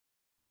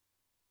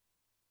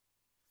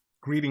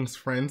Greetings,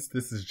 friends.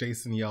 This is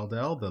Jason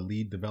Yeldell, the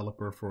lead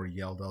developer for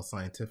Yeldell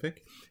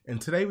Scientific. And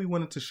today we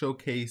wanted to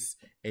showcase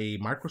a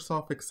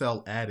Microsoft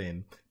Excel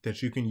add-in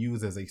that you can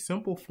use as a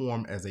simple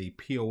form as a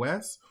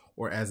POS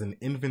or as an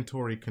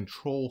inventory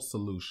control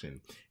solution.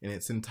 And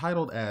it's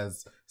entitled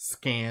as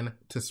Scan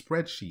to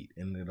Spreadsheet,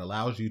 and it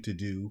allows you to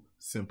do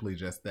simply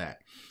just that.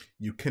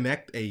 You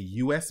connect a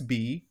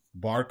USB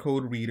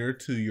barcode reader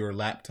to your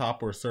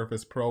laptop or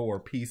Surface Pro or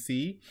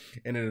PC,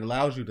 and it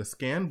allows you to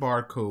scan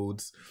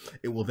barcodes.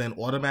 It will then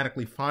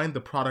automatically find the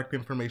product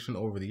information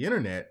over the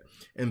internet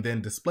and then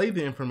display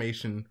the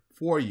information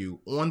for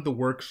you on the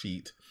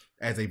worksheet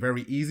as a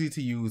very easy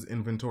to use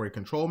inventory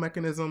control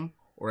mechanism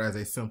or as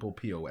a simple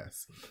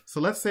POS.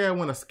 So let's say I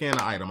want to scan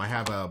an item. I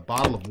have a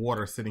bottle of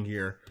water sitting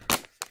here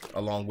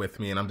along with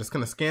me, and I'm just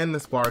going to scan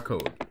this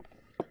barcode.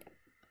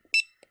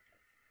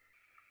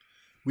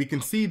 We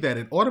can see that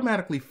it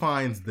automatically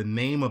finds the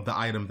name of the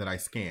item that I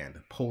scanned,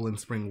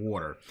 Poland Spring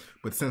Water.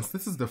 But since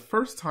this is the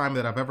first time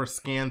that I've ever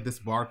scanned this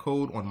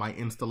barcode on my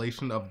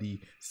installation of the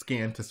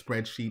Scan to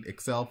Spreadsheet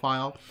Excel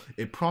file,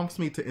 it prompts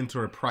me to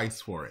enter a price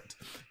for it.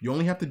 You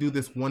only have to do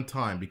this one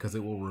time because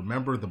it will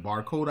remember the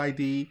barcode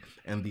ID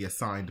and the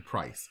assigned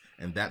price,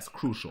 and that's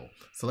crucial.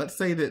 So let's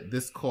say that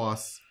this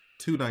costs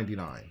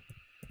 $2.99.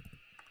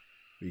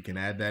 We can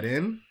add that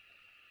in.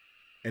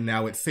 And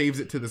now it saves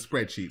it to the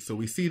spreadsheet. So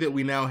we see that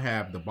we now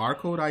have the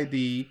barcode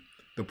ID,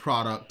 the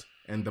product,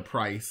 and the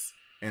price,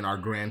 and our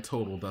grand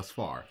total thus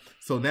far.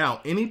 So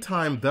now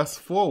anytime thus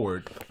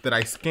forward that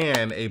I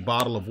scan a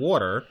bottle of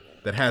water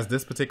that has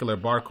this particular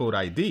barcode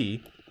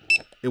ID,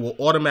 it will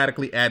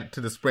automatically add it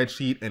to the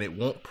spreadsheet and it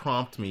won't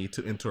prompt me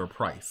to enter a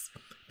price.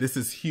 This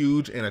is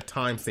huge and a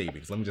time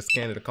savings. Let me just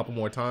scan it a couple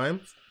more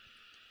times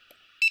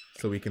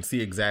so we can see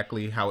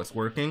exactly how it's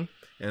working.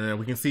 And then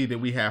we can see that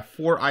we have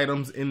 4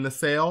 items in the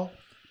sale.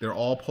 They're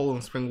all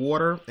Poland Spring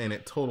Water, and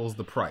it totals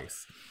the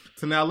price.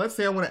 So now let's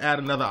say I want to add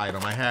another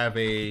item. I have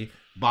a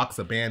box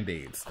of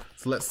Band-Aids.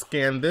 So let's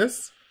scan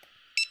this.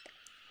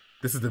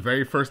 This is the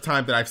very first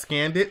time that I've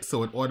scanned it,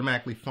 so it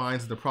automatically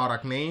finds the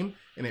product name,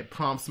 and it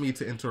prompts me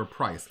to enter a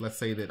price. Let's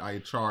say that I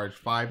charge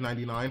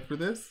 $5.99 for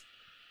this,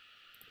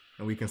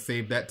 and we can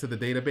save that to the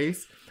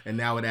database, and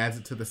now it adds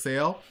it to the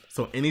sale.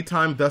 So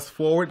anytime thus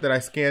forward that I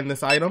scan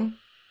this item,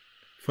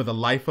 for the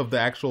life of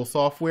the actual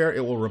software,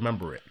 it will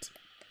remember it.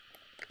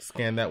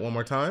 Scan that one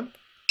more time,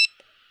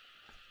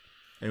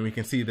 and we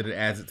can see that it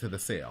adds it to the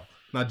sale.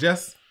 Now,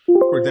 just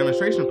for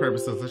demonstration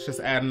purposes, let's just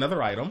add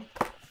another item.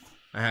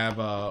 I have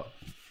a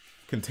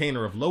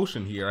container of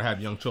lotion here. I have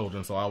young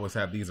children, so I always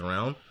have these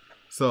around.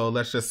 So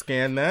let's just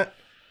scan that.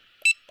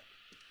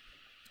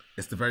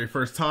 It's the very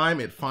first time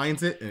it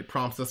finds it, and it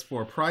prompts us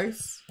for a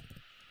price.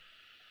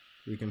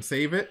 We can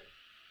save it.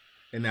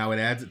 And now it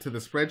adds it to the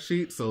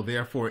spreadsheet, so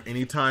therefore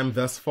anytime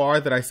thus far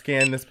that I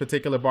scan this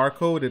particular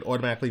barcode, it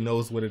automatically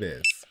knows what it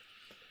is.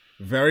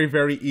 Very,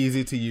 very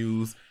easy to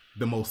use.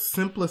 The most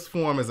simplest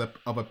form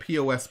of a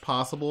POS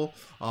possible,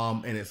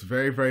 and it's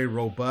very, very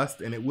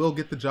robust, and it will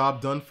get the job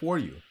done for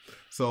you.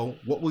 So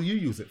what will you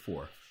use it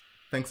for?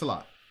 Thanks a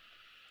lot.